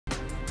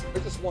I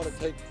just want to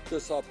take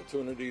this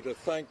opportunity to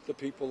thank the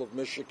people of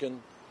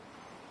Michigan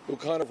who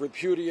kind of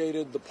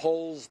repudiated the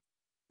polls.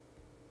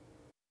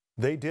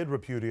 They did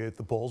repudiate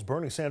the polls.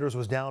 Bernie Sanders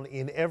was down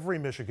in every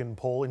Michigan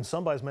poll, in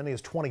some by as many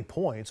as 20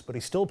 points, but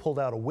he still pulled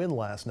out a win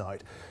last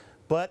night.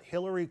 But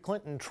Hillary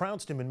Clinton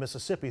trounced him in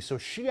Mississippi, so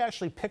she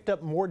actually picked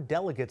up more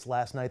delegates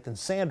last night than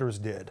Sanders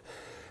did.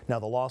 Now,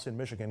 the loss in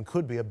Michigan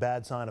could be a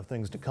bad sign of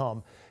things to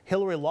come.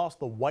 Hillary lost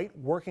the white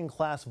working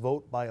class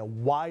vote by a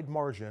wide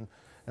margin.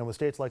 And with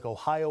states like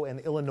Ohio and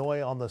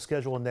Illinois on the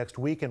schedule next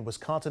week and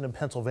Wisconsin and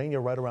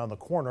Pennsylvania right around the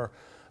corner,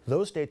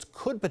 those states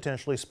could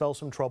potentially spell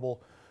some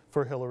trouble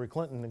for Hillary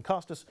Clinton. And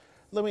Costas,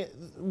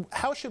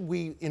 how should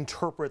we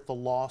interpret the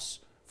loss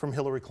from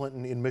Hillary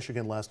Clinton in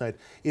Michigan last night?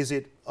 Is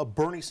it a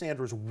Bernie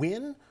Sanders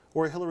win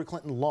or a Hillary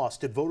Clinton loss?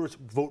 Did voters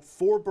vote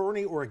for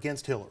Bernie or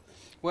against Hillary?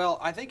 Well,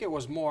 I think it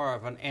was more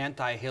of an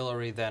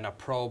anti-Hillary than a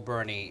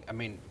pro-Bernie. I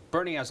mean,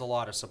 Bernie has a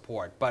lot of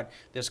support, but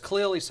there's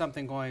clearly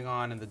something going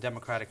on in the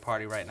Democratic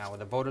Party right now where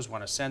the voters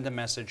want to send a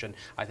message, and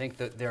I think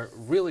that they're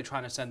really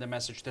trying to send a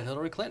message to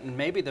Hillary Clinton.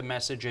 Maybe the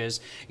message is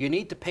you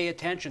need to pay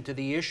attention to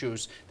the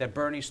issues that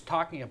Bernie's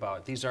talking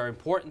about. These are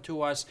important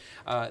to us.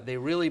 They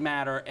really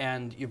matter,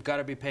 and you've got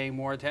to be paying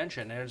more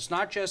attention. And it's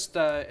not just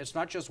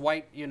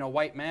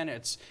white men.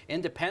 It's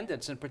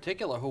independents in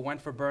particular who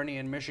went for Bernie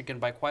in Michigan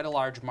by quite a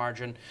large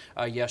margin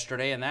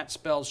yesterday, and that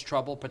spells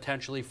trouble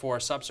potentially for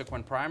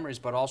subsequent primaries,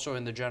 but also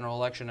in the general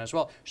election as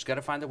well. She's got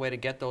to find a way to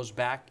get those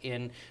back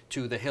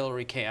into the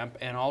Hillary camp.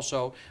 And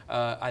also,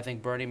 I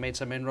think Bernie made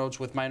some inroads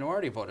with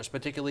minority voters,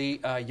 particularly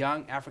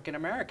young African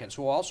Americans,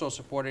 who also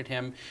supported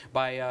him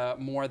by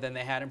more than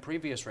they had in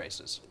previous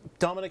races.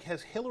 Dominic,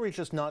 has Hillary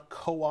just not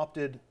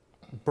co-opted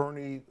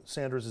Bernie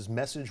Sanders'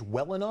 message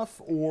well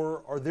enough,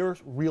 or are there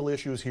real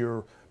issues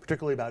here,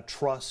 particularly about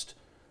trust,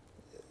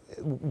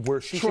 where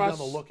she should be on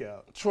the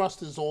lookout?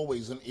 Trust is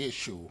always an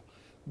issue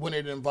when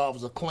it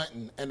involves a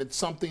Clinton, and it's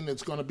something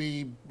that's going to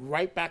be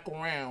right back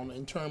around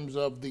in terms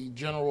of the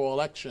general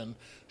election.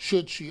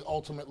 Should she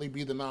ultimately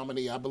be the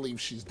nominee, I believe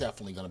she's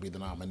definitely going to be the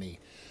nominee.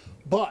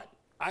 But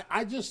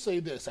I just say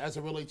this as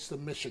it relates to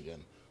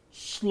Michigan: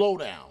 slow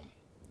down.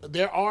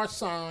 There are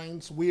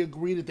signs. We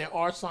agree that there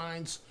are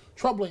signs,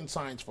 troubling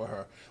signs for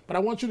her. But I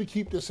want you to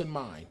keep this in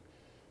mind.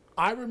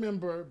 I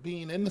remember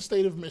being in the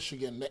state of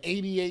Michigan, the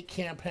 '88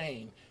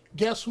 campaign.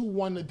 Guess who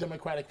won the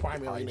Democratic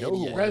primary in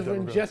 '88?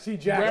 Reverend Jesse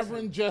Jackson.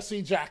 Reverend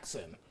Jesse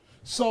Jackson.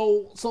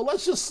 So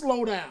let's just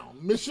slow down.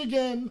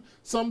 Michigan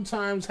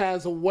sometimes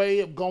has a way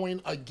of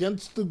going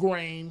against the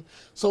grain.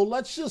 So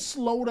let's just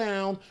slow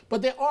down.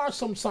 But there are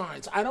some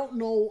signs. I don't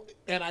know,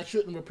 and I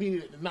shouldn't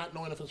repeat it not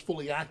knowing if it's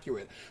fully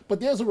accurate, but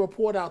there's a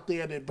report out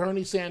there that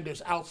Bernie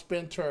Sanders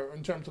outspent her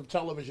in terms of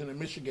television in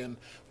Michigan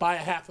by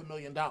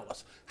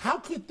 $500,000. How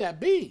could that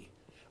be?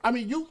 I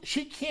mean,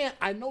 she can't,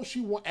 I know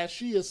as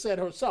she has said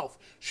herself,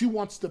 she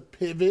wants to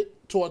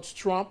pivot towards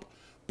Trump,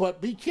 but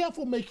be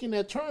careful making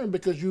that turn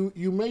because you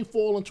may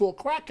fall into a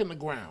crack in the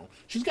ground.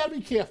 She's got to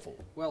be careful.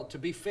 Well, to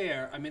be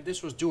fair, I mean,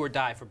 this was do or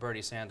die for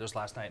Bernie Sanders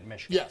last night in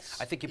Michigan. Yes.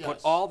 I think he put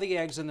all the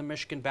eggs in the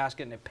Michigan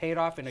basket, and it paid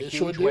off in a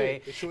huge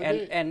way. It sure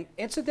did. And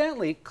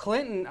incidentally,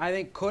 Clinton, I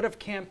think, could have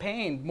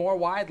campaigned more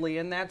widely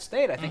in that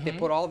state. I think they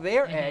put all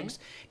their eggs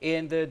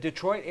in the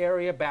Detroit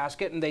area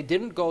basket, and they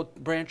didn't go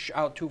branch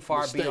out too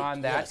far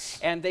beyond that. Yes.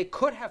 And they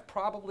could have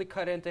probably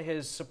cut into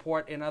his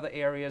support in other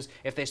areas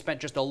if they spent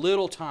just a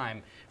little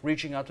time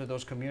reaching out to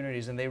those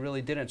communities, and they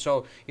really didn't.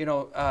 So, you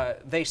know,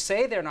 they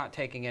say they're not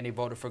taking any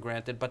voter for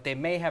granted, but they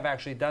may have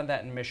actually done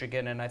that in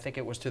Michigan, and I think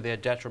it was to their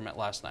detriment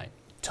last night.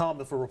 Tom,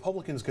 if a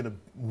Republican's going to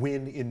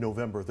win in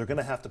November, they're going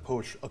to have to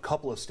push a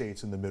couple of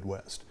states in the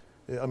Midwest.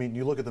 I mean,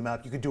 you look at the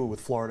map, you could do it with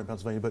Florida and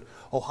Pennsylvania, but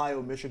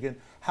Ohio, Michigan,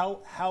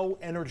 how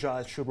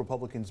energized should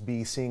Republicans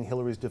be seeing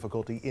Hillary's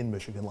difficulty in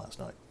Michigan last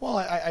night? Well,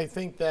 I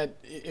think that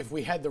if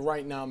we had the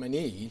right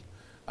nominee,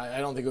 I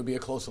don't think it would be a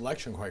close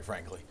election, quite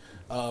frankly.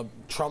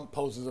 Trump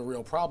poses a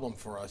real problem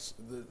for us.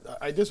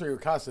 I disagree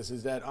with Costas,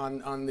 is that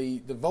on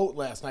the vote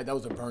last night, that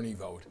was a Bernie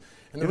vote.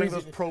 And the reason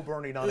it was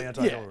pro-Bernie, not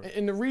anti-Hillary. Yeah,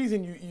 and the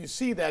reason you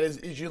see that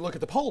is you look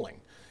at the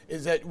polling,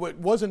 is that what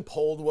wasn't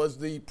polled was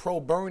the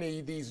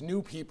pro-Bernie, these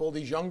new people,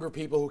 these younger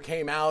people who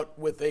came out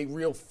with a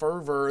real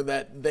fervor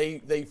that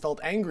they felt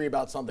angry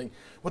about something.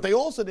 What they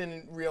also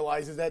didn't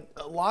realize is that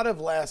a lot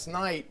of last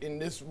night, in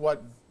this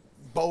what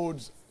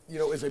bodes, you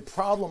know, is a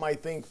problem, I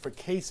think, for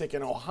Kasich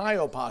in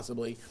Ohio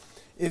possibly,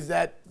 is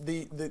that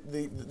the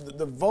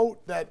vote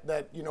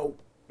that you know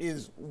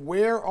is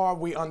where are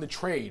we on the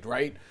trade,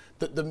 right?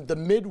 The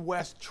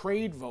Midwest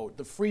trade vote,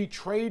 the free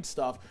trade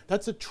stuff,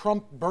 that's a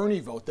Trump-Bernie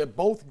vote. They're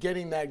both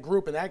getting that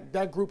group, and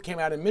that group came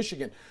out in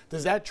Michigan.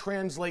 Does that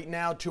translate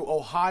now to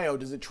Ohio?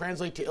 Does it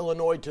translate to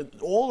Illinois, to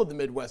all of the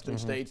Midwestern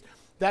states?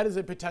 That is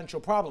a potential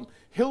problem.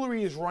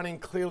 Hillary is running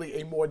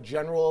clearly a more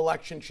general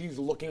election. She's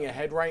looking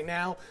ahead right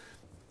now.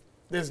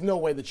 There's no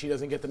way that she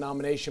doesn't get the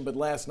nomination, but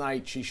last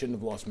night she shouldn't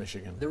have lost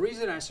Michigan. The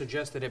reason I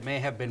suggest that it may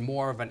have been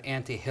more of an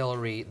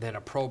anti-Hillary than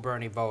a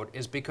pro-Bernie vote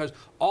is because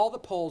all the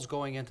polls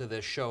going into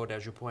this showed,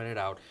 as you pointed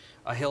out,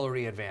 a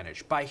Hillary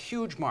advantage by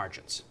huge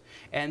margins.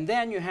 And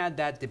then you had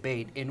that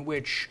debate in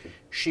which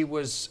she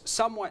was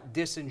somewhat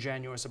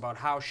disingenuous about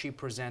how she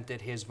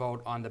presented his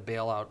vote on the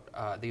bailout,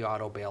 the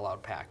auto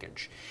bailout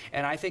package.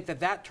 And I think that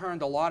that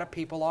turned a lot of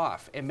people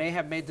off. It may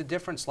have made the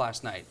difference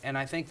last night. And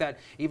I think that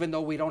even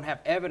though we don't have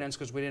evidence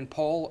because we didn't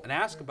poll and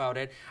ask about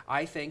it,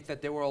 I think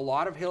that there were a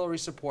lot of Hillary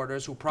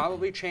supporters who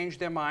probably changed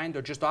their mind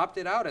or just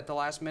opted out at the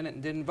last minute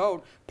and didn't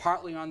vote,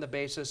 partly on the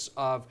basis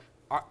of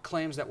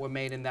claims that were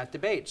made in that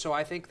debate. So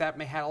I think that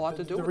may have a lot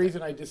to do with it. The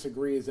reason I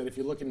disagree is that if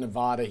you look at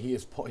Nevada, he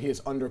is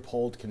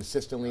underpolled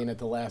consistently, and at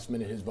the last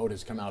minute his vote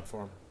has come out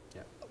for him.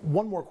 Yeah.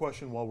 One more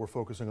question while we're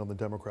focusing on the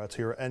Democrats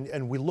here,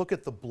 and we look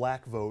at the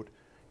black vote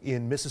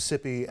in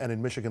Mississippi and in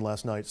Michigan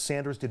last night.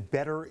 Sanders did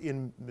better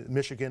in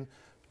Michigan,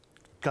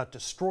 got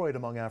destroyed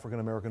among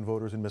African-American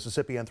voters in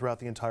Mississippi and throughout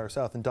the entire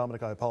South. And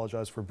Dominic, I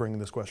apologize for bringing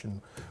this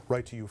question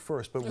right to you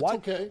first, but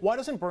why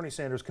doesn't Bernie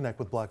Sanders connect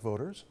with black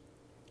voters?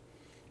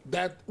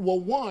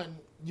 Well, one,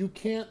 you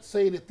can't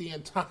say that the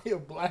entire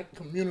black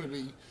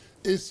community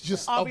is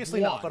just obviously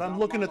of not, one. but I'm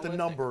looking at the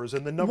numbers,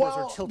 and the numbers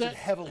are tilted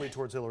heavily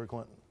towards Hillary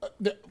Clinton.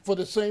 For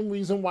the same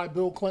reason why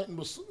Bill Clinton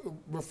was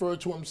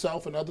referred to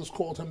himself and others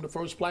called him the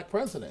first black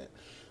president.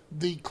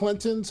 The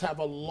Clintons have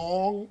a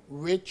long,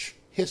 rich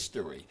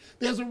history.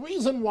 There's a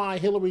reason why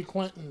Hillary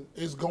Clinton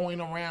is going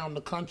around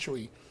the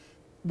country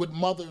with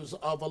mothers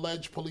of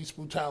alleged police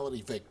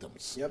brutality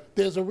victims. Yep.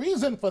 There's a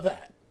reason for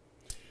that.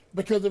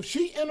 Because if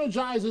she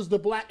energizes the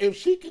black, if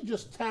she can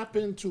just tap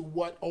into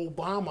what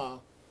Obama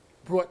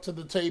brought to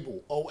the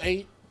table,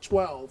 08,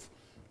 12,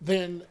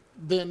 then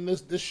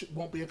this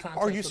won't be a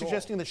contest. Are you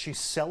suggesting that she's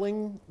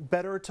selling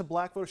better to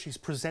black voters? She's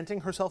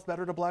presenting herself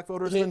better to black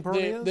voters than Bernie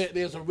is?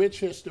 There's a rich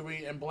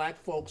history, and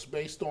black folks,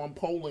 based on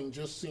polling,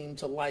 just seem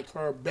to like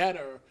her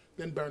better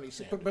than Bernie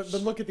Sanders.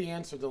 But look at the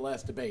answer to the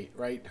last debate,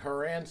 right?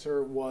 Her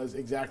answer was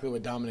exactly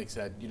what Dominic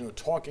said, you know,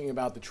 talking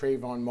about the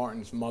Trayvon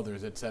Martin's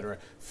mothers, et cetera,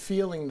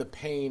 feeling the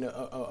pain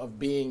of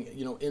being,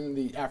 you know, in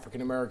the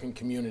African-American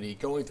community,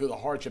 going through the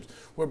hardships,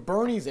 where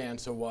Bernie's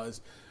answer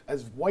was,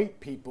 as white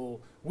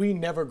people, we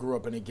never grew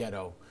up in a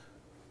ghetto.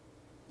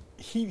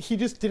 He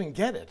just didn't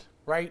get it.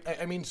 Right?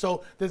 I mean,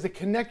 so there's a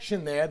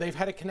connection there. They've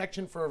had a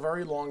connection for a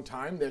very long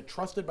time. They're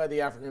trusted by the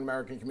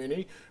African-American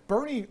community.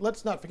 Bernie,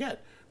 let's not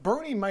forget,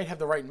 Bernie might have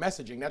the right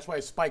messaging. That's why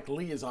Spike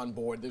Lee is on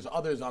board. There's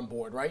others on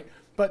board, right?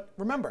 But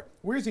remember,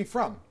 where's he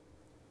from?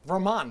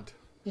 Vermont.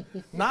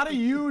 Not a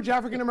huge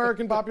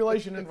African-American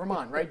population in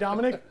Vermont, right,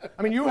 Dominic?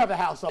 I mean, you have a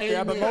house up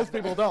there, but most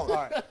people don't.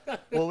 All right,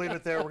 we'll leave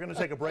it there. We're going to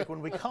take a break.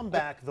 When we come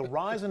back, the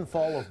rise and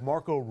fall of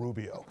Marco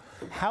Rubio.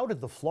 How did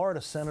the Florida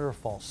senator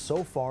fall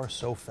so far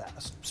so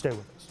fast? Stay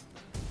with us.